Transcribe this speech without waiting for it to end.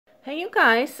Hey you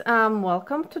guys,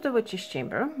 welcome to the Witch's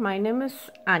Chamber. My name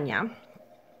is Anya.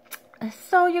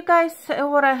 So you guys,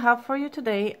 what I have for you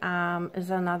today is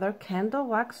another candle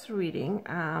wax reading.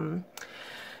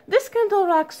 This candle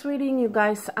wax reading, you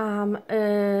guys,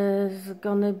 is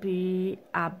gonna be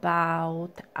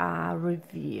about a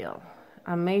reveal,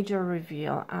 a major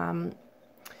reveal.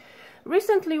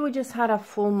 Recently we just had a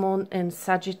full moon in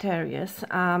Sagittarius.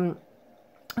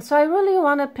 So I really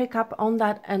want to pick up on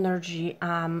that energy.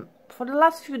 For the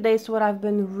last few days, what I've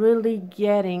been really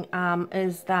getting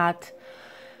is that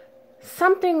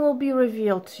something will be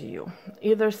revealed to you.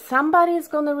 Either somebody is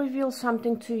going to reveal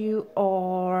something to you,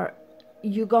 or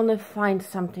you're going to find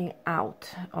something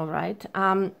out, all right?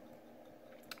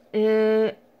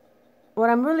 What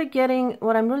I'm really getting,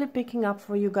 what I'm really picking up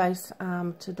for you guys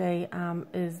today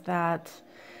is that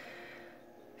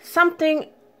something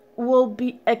will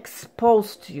be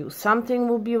exposed to you, something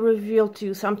will be revealed to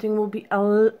you, something will be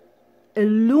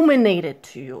illuminated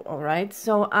to you, all right?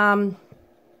 So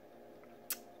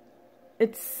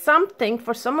it's something,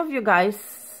 for some of you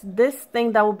guys, this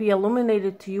thing that will be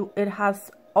illuminated to you, it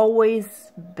has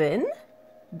always been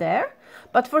there,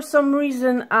 but for some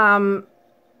reason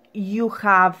you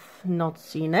have not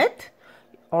seen it,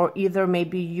 or either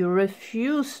maybe you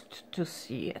refused to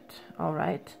see it, all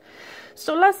right?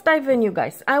 So let's dive in, you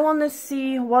guys. I want to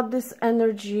see what this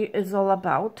energy is all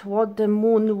about, what the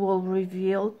moon will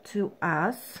reveal to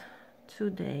us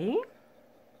today.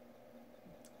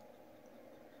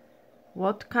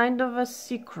 What kind of a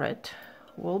secret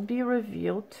will be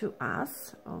revealed to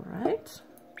us, all right?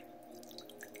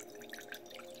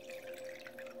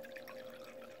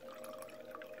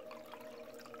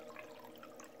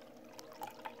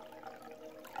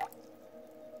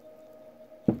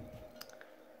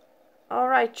 All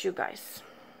right, you guys,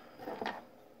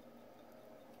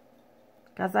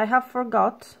 because I have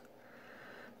forgot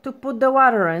to put the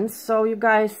water in, so you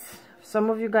guys, some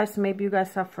of you guys, maybe you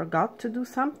guys have forgot to do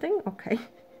something, okay?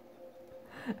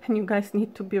 And you guys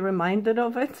need to be reminded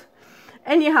of it.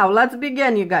 Anyhow, let's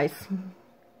begin, you guys.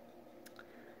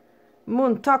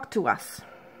 Moon, talk to us.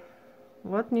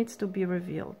 What needs to be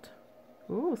revealed?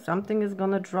 Ooh, something is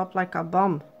gonna drop like a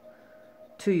bomb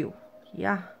to you.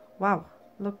 Yeah, wow.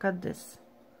 Look at this.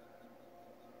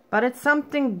 But it's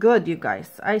something good, you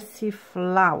guys. I see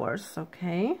flowers,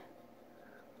 okay?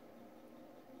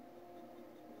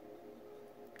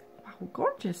 Wow,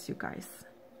 gorgeous, you guys.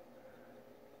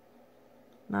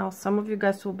 Now, some of you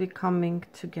guys will be coming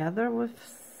together with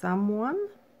someone.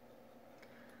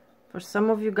 For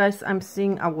some of you guys, I'm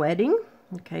seeing a wedding.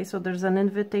 Okay, so there's an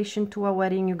invitation to a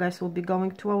wedding. You guys will be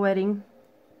going to a wedding.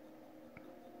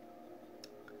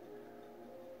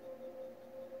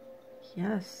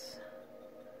 Yes,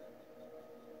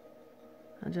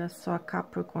 I just saw a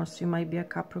Capricorn, so you might be a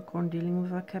Capricorn dealing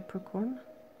with a Capricorn.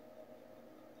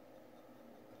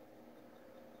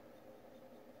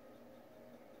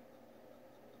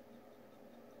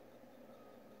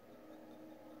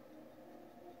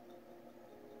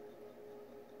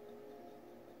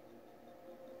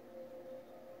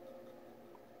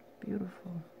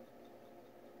 Beautiful.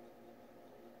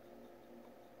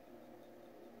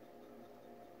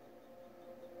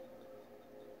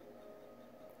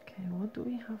 Okay, what do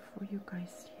we have for you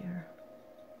guys here?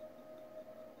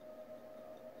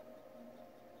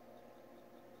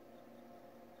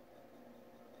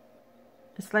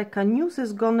 It's like a news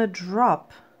is gonna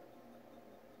drop.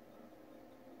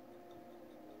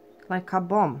 Like a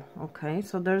bomb, okay?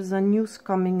 So there's a news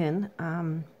coming in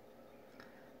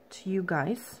to you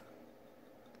guys.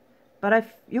 But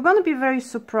you're gonna be very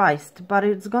surprised, but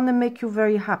it's gonna make you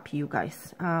very happy, you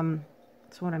guys.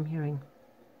 That's what I'm hearing.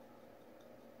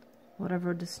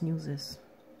 Whatever this news is.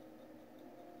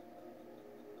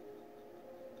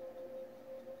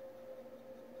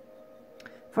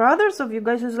 For others of you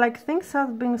guys, it's like things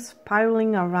have been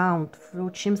spiraling around,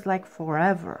 which seems like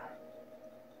forever.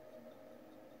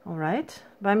 All right,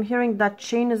 but I'm hearing that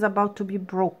chain is about to be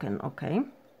broken, okay?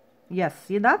 Yes,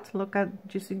 see that? Look at,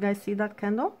 do you guys see that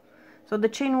candle? So the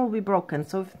chain will be broken.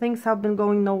 So if things have been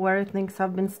going nowhere, things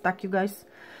have been stuck, you guys,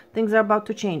 things are about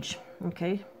to change,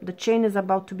 okay? The chain is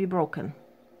about to be broken.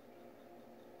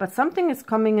 But something is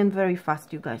coming in very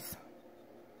fast, you guys.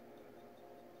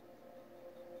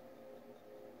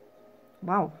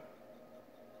 Wow.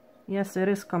 Yes, it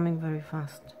is coming very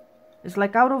fast. It's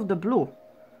like out of the blue.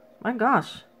 My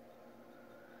gosh.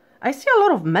 I see a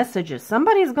lot of messages.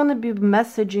 Somebody is going to be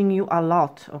messaging you a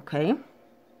lot, okay?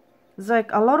 It's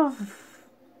like a lot of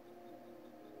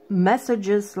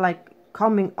messages like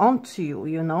coming onto you,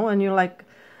 you know, and you're like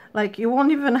you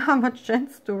won't even have a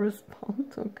chance to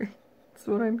respond, okay? That's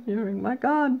what I'm hearing. My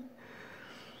God.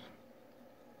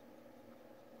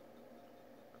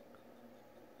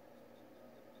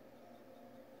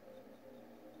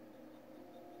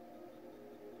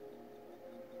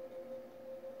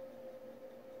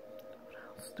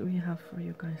 else do we have for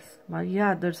you guys? Well,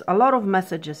 yeah, there's a lot of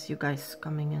messages, you guys,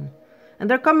 coming in. And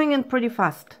they're coming in pretty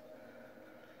fast.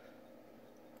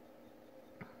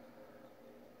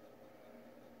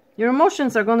 Your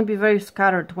emotions are going to be very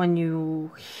scattered when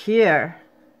you hear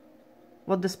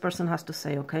what this person has to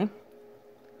say, okay?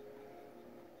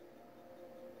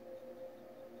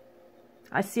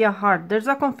 I see a heart. There's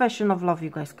a confession of love, you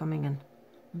guys, coming in.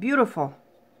 Beautiful.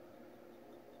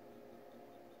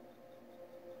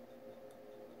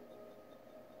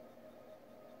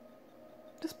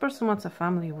 This person wants a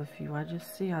family with you. I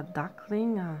just see a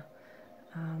duckling, a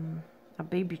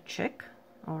baby chick.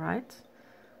 All right.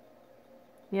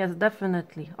 Yes,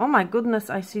 definitely. Oh my goodness,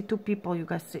 I see two people, you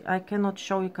guys. See, I cannot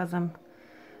show you because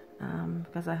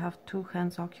because I have two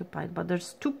hands occupied. But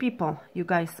there's two people, you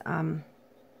guys,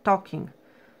 talking.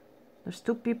 There's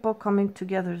two people coming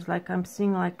together. It's like I'm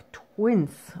seeing like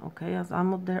twins. Okay, as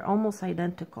they're almost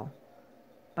identical,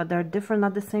 but they're different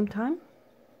at the same time.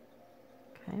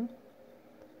 Okay.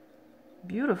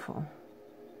 Beautiful.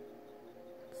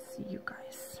 Let's see, you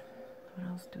guys. What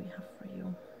else do we have for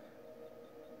you?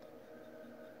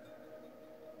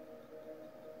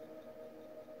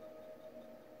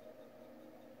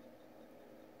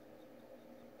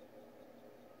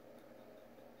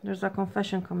 There's a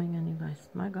confession coming in, you guys.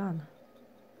 My God.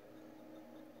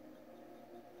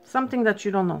 Something that you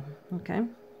don't know, okay?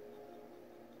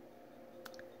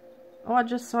 Oh, I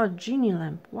just saw a genie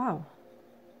lamp. Wow.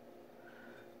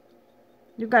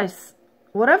 You guys,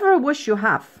 whatever wish you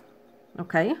have,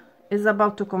 okay, is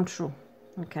about to come true,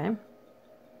 okay?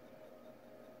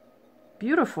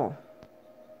 Beautiful.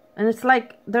 And it's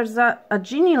like there's a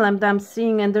genie lamp that I'm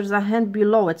seeing, and there's a hand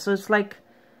below it. So it's like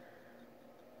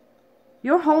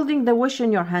you're holding the wish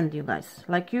in your hand, you guys.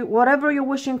 Like whatever you're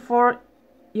wishing for,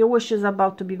 your wish is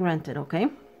about to be granted, okay?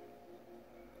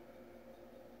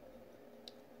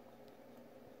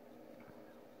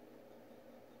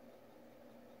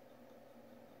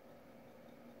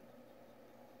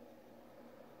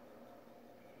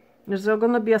 There's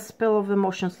going to be a spill of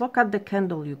emotions. Look at the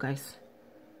candle, you guys.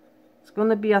 It's going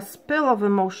to be a spill of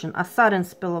emotion, a sudden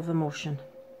spill of emotion.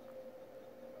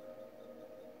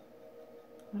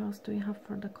 What else do we have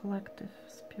for the collective?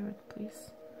 Spirit,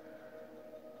 please.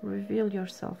 Reveal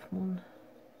yourself, Moon.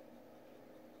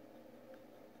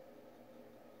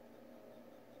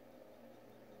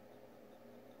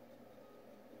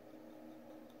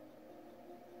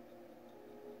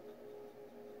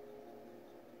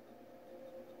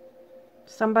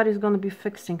 Somebody's going to be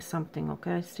fixing something,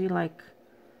 okay? I see like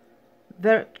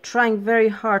they're trying very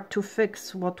hard to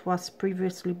fix what was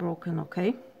previously broken,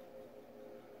 okay?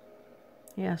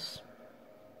 Yes.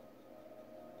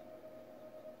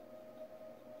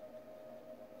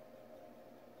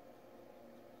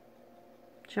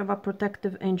 You have a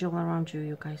protective angel around you,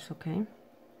 you guys, okay?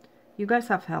 You guys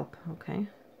have help, okay?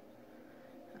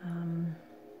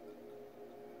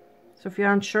 So if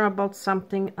you're unsure about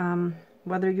something,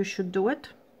 whether you should do it,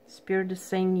 Spirit is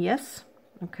saying yes,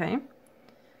 okay?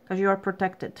 Because you are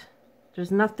protected. There's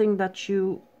nothing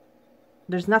to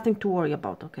worry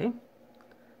about, okay?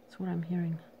 That's what I'm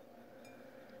hearing.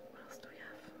 What else do we have?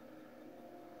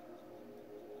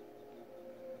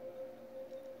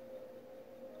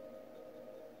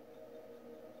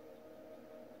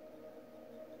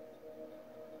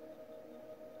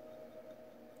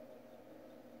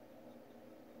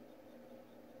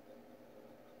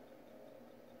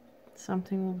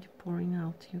 Something will be pouring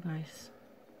out, you guys.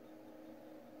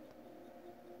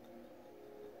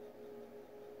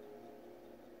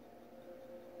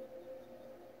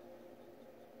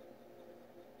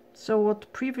 So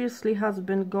what previously has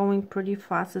been going pretty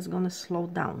fast is going to slow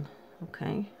down,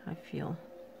 okay? I feel.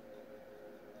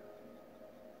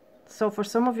 So for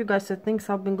some of you guys that things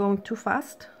have been going too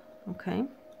fast, okay?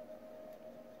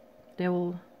 They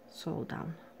will slow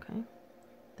down, okay?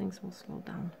 Things will slow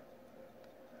down.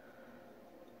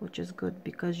 Which is good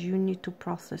because you need to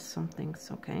process some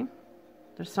things, okay?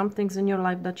 There's some things in your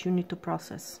life that you need to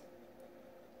process.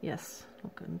 Yes,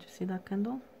 okay, did you see that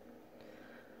candle?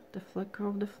 The flicker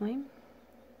of the flame.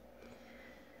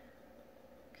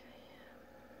 Okay.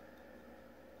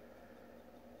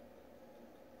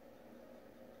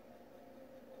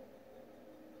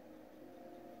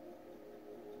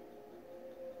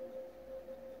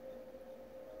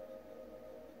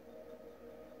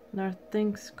 There are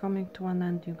things coming to an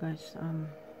end, you guys.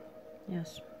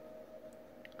 Yes.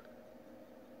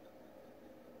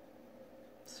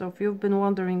 So if you've been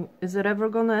wondering, is it ever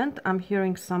gonna end? I'm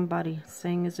hearing somebody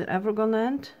saying, is it ever gonna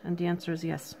end? And the answer is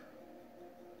yes.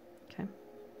 Okay.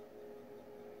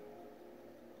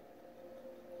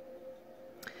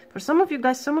 For some of you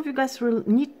guys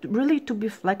need really to be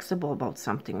flexible about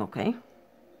something, okay?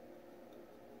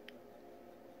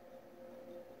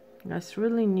 You guys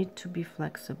really need to be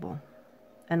flexible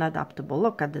and adaptable.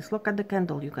 Look at this. Look at the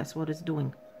candle, you guys, what it's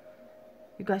doing.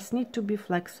 You guys need to be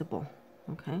flexible,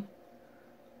 okay?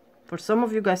 For some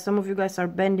of you guys are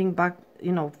bending back,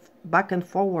 you know, back and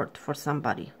forward for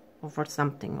somebody or for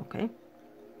something, okay?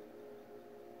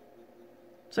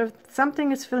 So if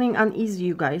something is feeling uneasy,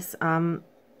 you guys,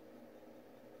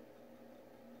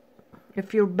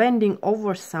 if you're bending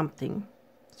over something,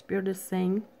 Spirit is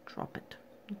saying, drop it,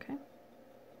 okay?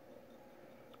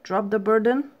 Drop the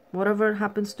burden, whatever it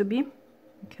happens to be,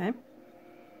 okay?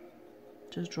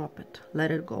 Just drop it, let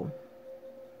it go.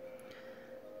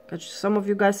 Because some of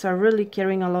you guys are really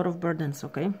carrying a lot of burdens,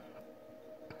 okay?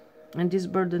 And these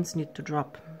burdens need to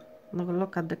drop.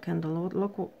 Look at the candle,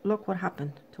 look what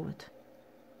happened to it.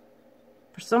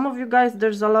 For some of you guys,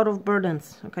 there's a lot of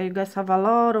burdens, okay? You guys have a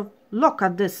lot of, look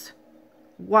at this.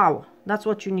 Wow, that's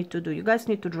what you need to do. You guys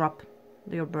need to drop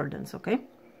your burdens, okay?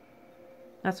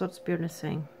 That's what Spirit is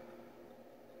saying.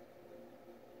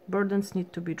 Burdens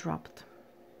need to be dropped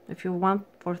if you want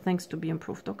for things to be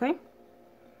improved, okay?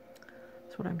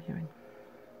 That's what I'm hearing.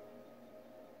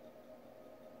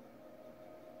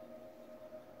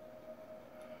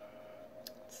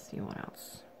 Let's see what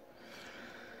else.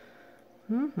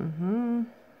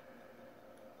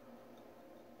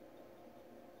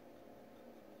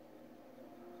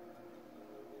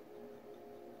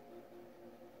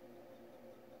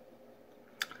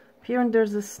 Here and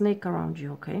there's a snake around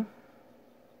you, okay?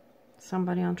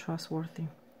 Somebody untrustworthy.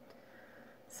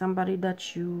 Somebody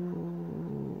that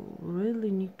you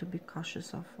really need to be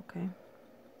cautious of, okay?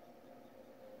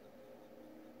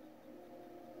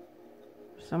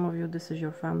 Some of you, this is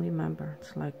your family member.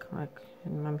 It's like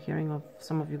I'm hearing of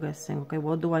some of you guys saying, okay,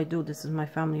 what do I do? This is my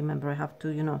family member. I have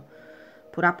to, you know,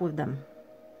 put up with them.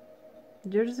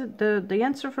 The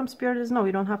answer from Spirit is no,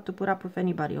 you don't have to put up with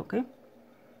anybody, okay?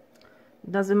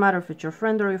 It doesn't matter if it's your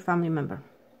friend or your family member.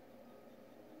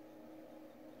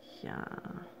 Yeah.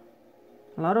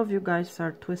 A lot of you guys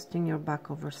are twisting your back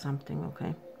over something,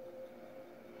 okay?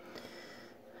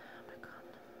 Oh my God.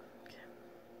 Okay.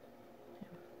 Yeah.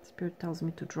 Spirit tells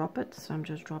me to drop it, so I'm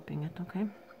just dropping it, okay?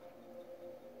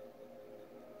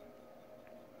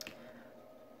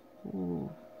 Ooh.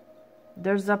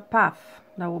 There's a path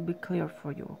that will be clear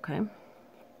for you, okay?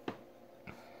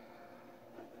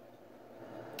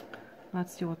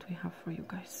 Let's see what we have for you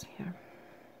guys here.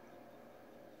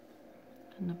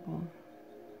 And the ball.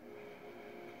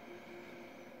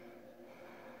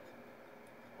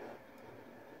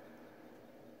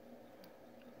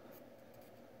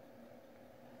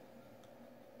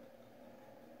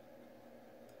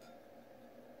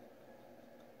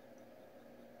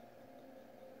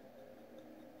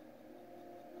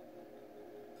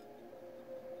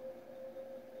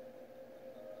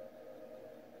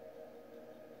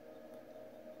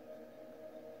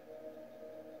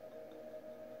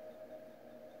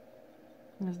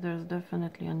 Yes, there's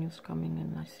definitely a news coming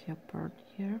in. I see a bird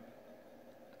here.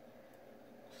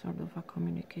 Sort of a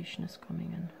communication is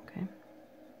coming in, okay?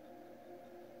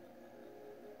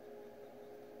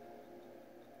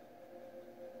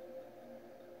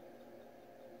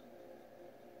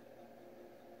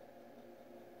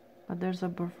 But there's a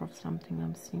birth of something.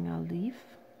 I'm seeing a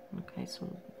leaf. Okay,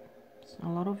 so a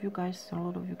lot of you guys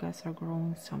are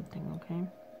growing something, okay?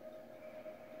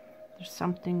 There's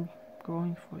something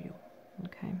growing for you.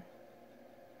 Okay.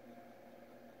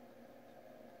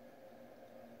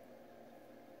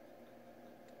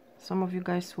 Some of you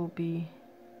guys will be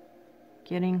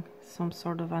getting some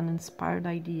sort of an inspired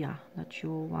idea that you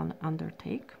will want to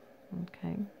undertake.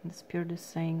 Okay. The Spirit is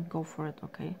saying go for it,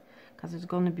 okay? Because it's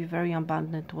going to be very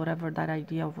abundant, whatever that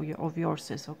idea of yours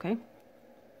is, okay?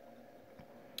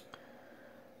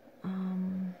 Let's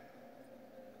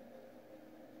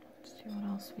see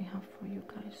what else we have for you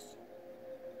guys.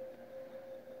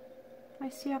 I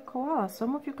see a koala.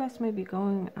 Some of you guys may be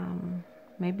going,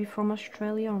 maybe from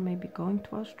Australia or maybe going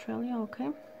to Australia, okay?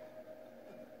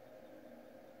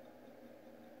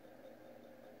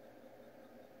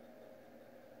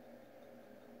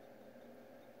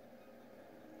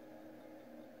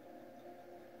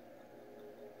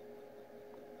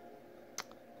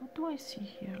 What do I see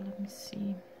here? Let me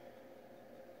see.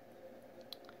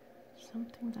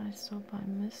 Something that I saw but I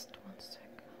missed. 1 second.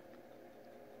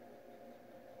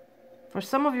 For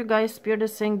some of you guys, Spirit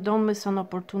is saying don't miss an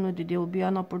opportunity. There will be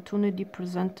an opportunity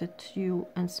presented to you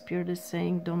and Spirit is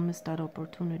saying don't miss that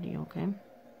opportunity, okay?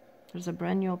 There's a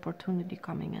brand new opportunity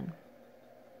coming in.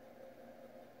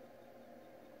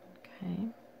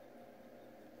 Okay.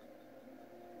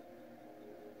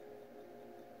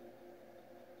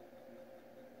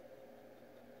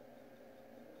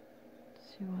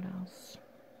 see what else.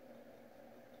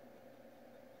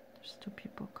 There's two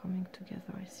people coming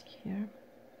together, I see here.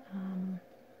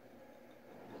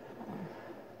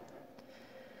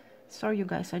 Sorry you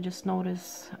guys, I just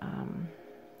noticed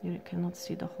you cannot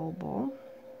see the whole ball.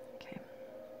 Okay.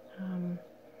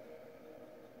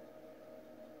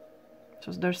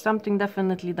 So there's something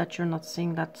definitely that you're not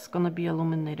seeing that's gonna be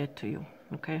illuminated to you.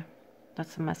 Okay,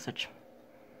 that's a message.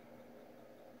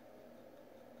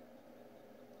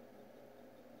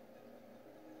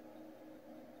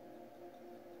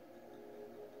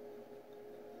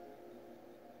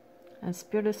 And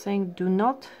Spirit is saying, do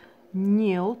not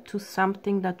kneel to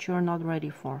something that you're not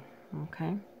ready for.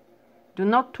 Okay, do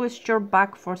not twist your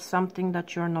back for something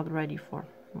that you're not ready for.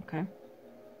 Okay,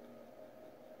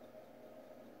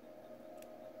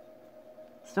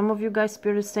 some of you guys,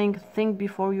 Spirit is saying, think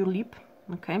before you leap.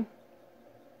 Okay,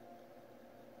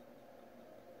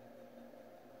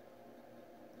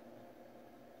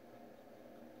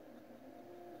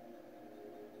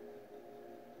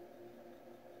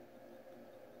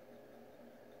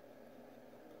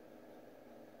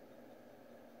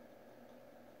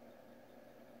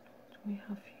 we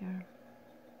have here,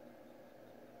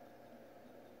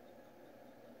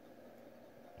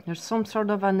 there's some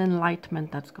sort of an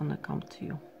enlightenment that's gonna come to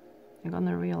you. You're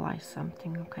gonna realize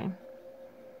something. Okay,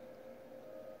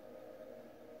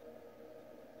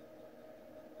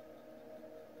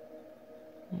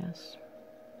 yes,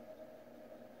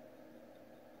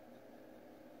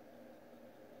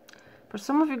 for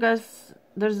some of you guys,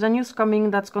 there's the news coming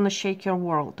that's gonna shake your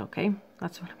world. Okay,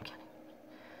 that's what I'm getting.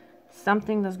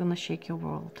 Something that's gonna shake your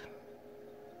world.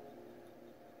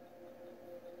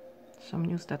 Some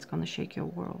news that's gonna shake your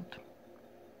world.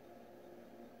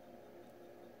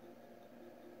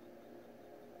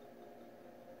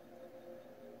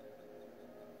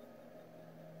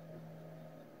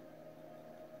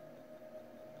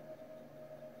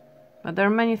 But there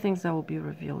are many things that will be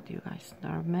revealed, you guys.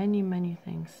 There are many, many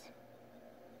things.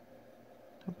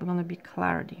 There's gonna be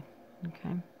clarity.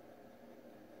 Okay,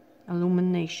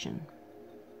 illumination.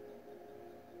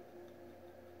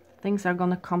 Things are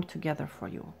gonna come together for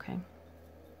you. Okay,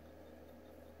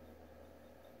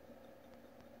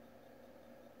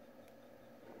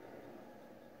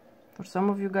 for some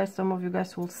of you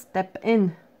guys will step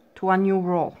in to a new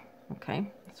role.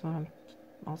 Okay, that's what I'm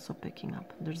also picking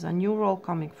up. There's a new role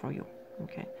coming for you.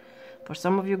 Okay, for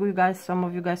some of you guys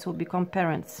will become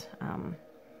parents.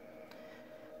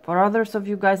 For others of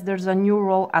you guys, there's a new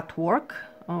role at work.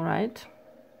 All right,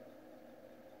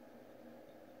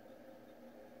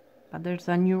 but there's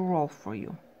a new role for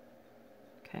you.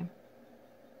 Okay,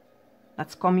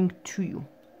 that's coming to you.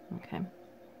 Okay,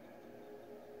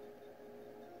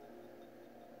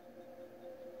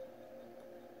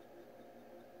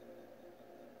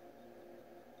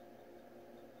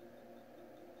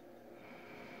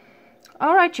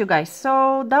 all right, you guys,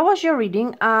 so that was your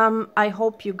reading. I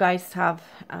hope you guys have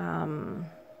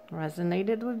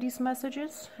resonated with these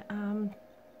messages.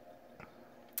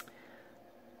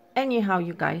 Anyhow,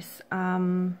 you guys, I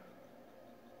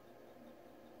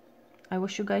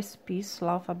wish you guys peace,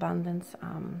 love, abundance,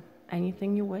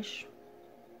 anything you wish.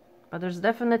 But there's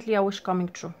definitely a wish coming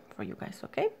true for you guys.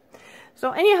 Okay,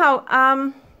 so anyhow,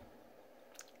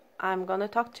 I'm gonna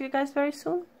talk to you guys very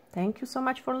soon. Thank you so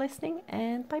much for listening,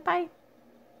 and bye bye.